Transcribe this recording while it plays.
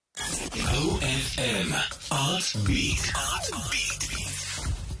OFM Art Beat.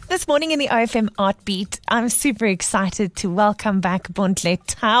 This morning in the OFM Art Beat, I'm super excited to welcome back Bontle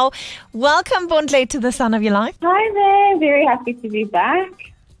Tau. Welcome, Bontle, to the Sun of Your Life. Hi there, very happy to be back.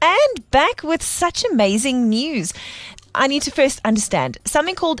 And back with such amazing news. I need to first understand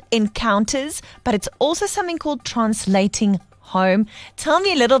something called Encounters, but it's also something called Translating Home. Tell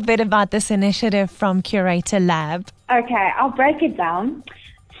me a little bit about this initiative from Curator Lab. Okay, I'll break it down.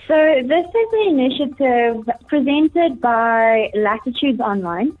 So this is an initiative presented by Latitudes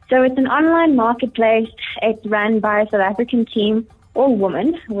Online. So it's an online marketplace. It's run by a South African team, all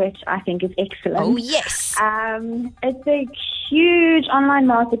women, which I think is excellent. Oh, yes. It's a huge online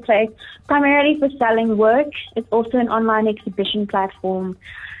marketplace, primarily for selling work. It's also an online exhibition platform.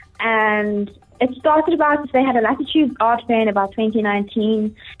 And it started they had a Latitudes Art Fair in about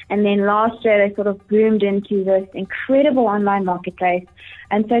 2019, and then last year they sort of boomed into this incredible online marketplace.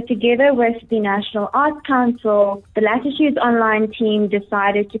 And so together with the National Arts Council, the Latitudes Online team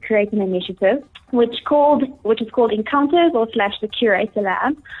decided to create an initiative which is called Encounters / the Curator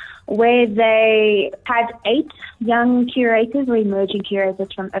Lab, where they had 8 young curators or emerging curators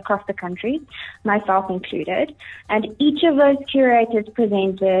from across the country, myself included, and each of those curators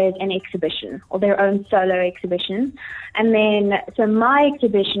presented an exhibition or their own solo exhibition. And then, so my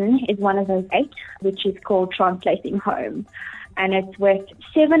exhibition is one of those 8, which is called Translating Home. And it's with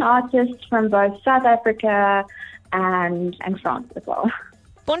 7 artists from both South Africa and France as well.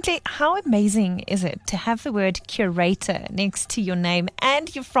 Bontle, how amazing is it to have the word curator next to your name,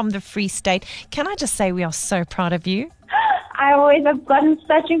 and you're from the Free State? Can I just say we are so proud of you? I always have gotten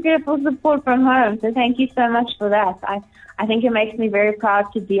such incredible support from home, so thank you so much for that. I think it makes me very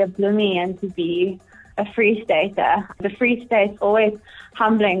proud to be a Bloomie and to be a Free Stater. The Free State's always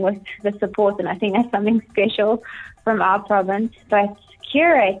humbling with the support, and I think that's something special from our province. But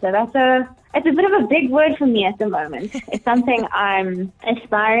curator, it's a bit of a big word for me at the moment. It's something I'm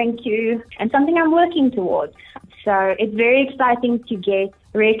aspiring to and something I'm working towards. So it's very exciting to get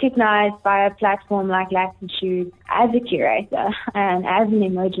recognized by a platform like Latitude as a curator and as an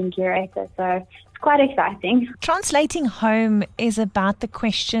emerging curator. So it's quite exciting. Translating Home is about the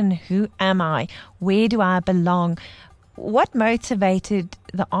question, who am I? Where do I belong? What motivated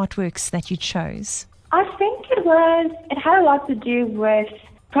the artworks that you chose? I think it had a lot to do with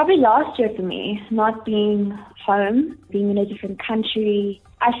probably last year for me, not being home, being in a different country.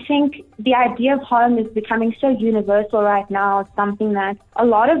 I think the idea of home is becoming so universal right now. It's something that a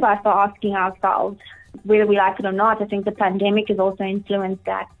lot of us are asking ourselves, whether we like it or not. I think the pandemic has also influenced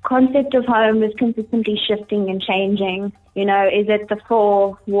that. Concept of home is consistently shifting and changing. You know, is it the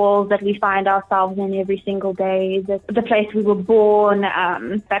 4 walls that we find ourselves in every single day? Is it the place we were born?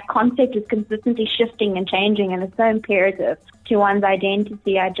 That concept is consistently shifting and changing, and it's so imperative to one's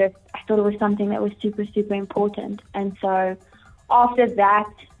identity. I thought it was something that was super, super important. And so after that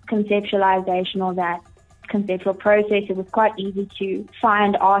conceptualization or that conceptual process, it was quite easy to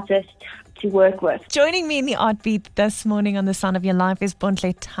find artists to work with. Joining me in the Art Beat this morning on the Sun of Your Life is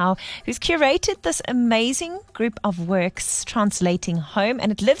Bontle Tau, who's curated this amazing group of works, Translating Home,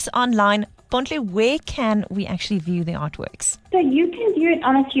 and it lives online. Bontle, where can we actually view the artworks? So you can view it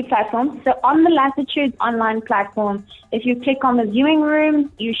on a few platforms. So on the Latitudes Online platform, if you click on the viewing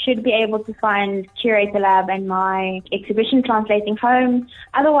room, you should be able to find Curator Lab and my exhibition Translating Home.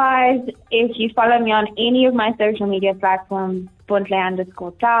 Otherwise, if you follow me on any of my social media platforms,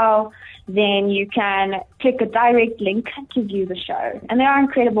 Bontle_Tau, then you can click a direct link to view the show. And they are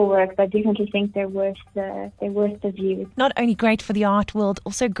incredible works. I definitely think they're worth the view. Not only great for the art world,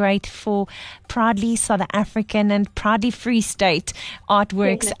 also great for proudly South African and proudly Free State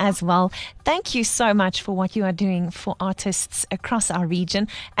artworks as well. Thank you so much for what you are doing for artists across our region.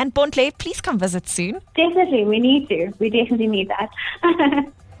 And Bontle, please come visit soon. Definitely, we need to. We definitely need that.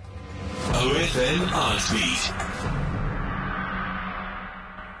 OFM Art Beat.